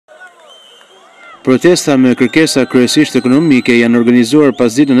Protesta me kërkesa kryesisht ekonomike janë organizuar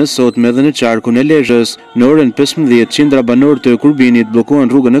pasditën e sotme edhe në Qarkun e Lezhes. Në orën 15 qindra banor të Kurbinit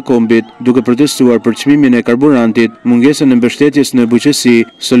bllokuan rrugën e Kombit duke protestuar për çmimin e karburantit, mungesën e mbështetjes në bujqësi,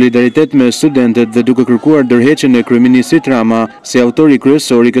 solidaritet me studentët dhe duke kërkuar ndërheqjen e kryeministrit Rama si autori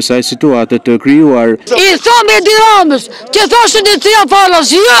kryesor i kësaj situate të krijuar. I thamë Ramës, që thoshë shëndetësia falas,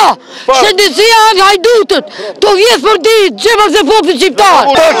 jo! Shëndetësia janë hajdutët, të vjetë për ditë, që më se popin shqiptar.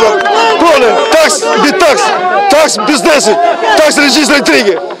 Taks biznesit, taks regjistë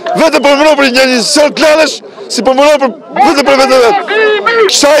elektrike, vetëm për mëro për një sërë klalesh, si për mëro për vetëm për vetë.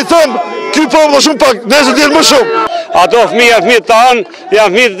 Kësha i thëmë, ky popull shumë pak, nesër t'jenë më shumë. Ato fëmijë tanë,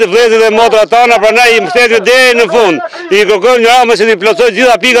 janë fëmijë të vlezit dhe motra tana, pra ne i mbështetim deri në fund. I kërkojmë një Ramës që t'i plotësoj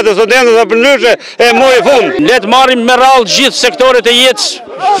gjitha pikat e studentëve dhe për ndryshe e mori fund. Le të marrim me radhë gjithë sektoret e jetës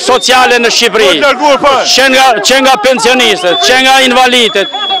sociale në Shqipëri, që nga pensionistët, që nga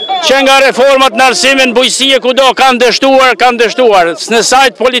invalidët, që nga reformat në arsimin, bujqësie kudo kanë dështuar, në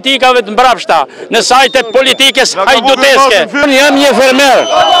sajt politikave të mbrapshta, në sajt e politikës hajduteske. Unë jam një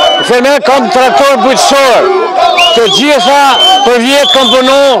fermer kam traktor bujqësor, të gjitha për vjetë kam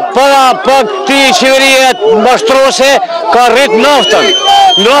punu, për këti qeveriet mbashtrose ka rrit naftën.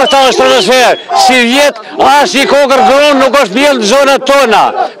 Nafta është transfer, si vjetë asë i kokër gronë nuk është bjellë në zonat tona,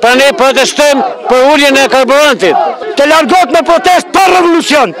 pra ne protestojmë për ulljen e karburantit. Të largot me protest për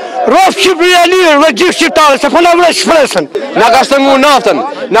revolucion, rrëf Shqipëria lirë dhe gjithë shqiptarë, se po në vrej shpresën. Na ka shtengu naftën,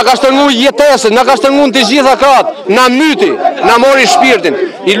 na ka shtengu jetesën, na ka shtengu në të gjitha kratë, na myti, na mori shpirtin,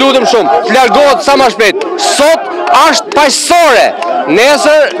 i lutëm shumë, të largot sa ma shpejt. Sot është paqësore,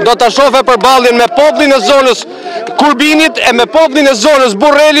 nesër do të shofe për balljen me popullin e zonës Kurbinit e me popullin e zonës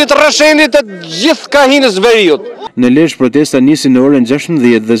Burrelit, Rrashenit e gjithë kahinës Veriut. Në Lezhë protesta nisi në orën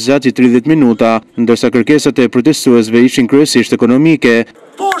 16 dhe zgjati 30 minuta, ndërsa kërkesat e protestuesve ishin kryesisht ekonomike.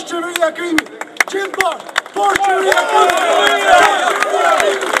 Poshtë qeveria krimi, gjithë bashkë, poshtë qeveria krimi.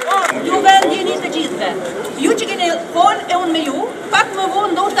 Ju vend jeni të gjithëve. Ju që keni folë e unë me ju, pak më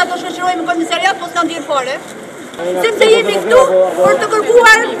vonë ndoshta do shoqërojmë komisariat, po s'kan dhirë fare. Sepse jemi këtu për të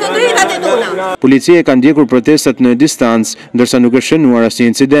kërkuar të drejtat e tona. Policia ka ndjekur protestat në distancë, ndërsa nuk është shënuar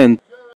asnjë incident.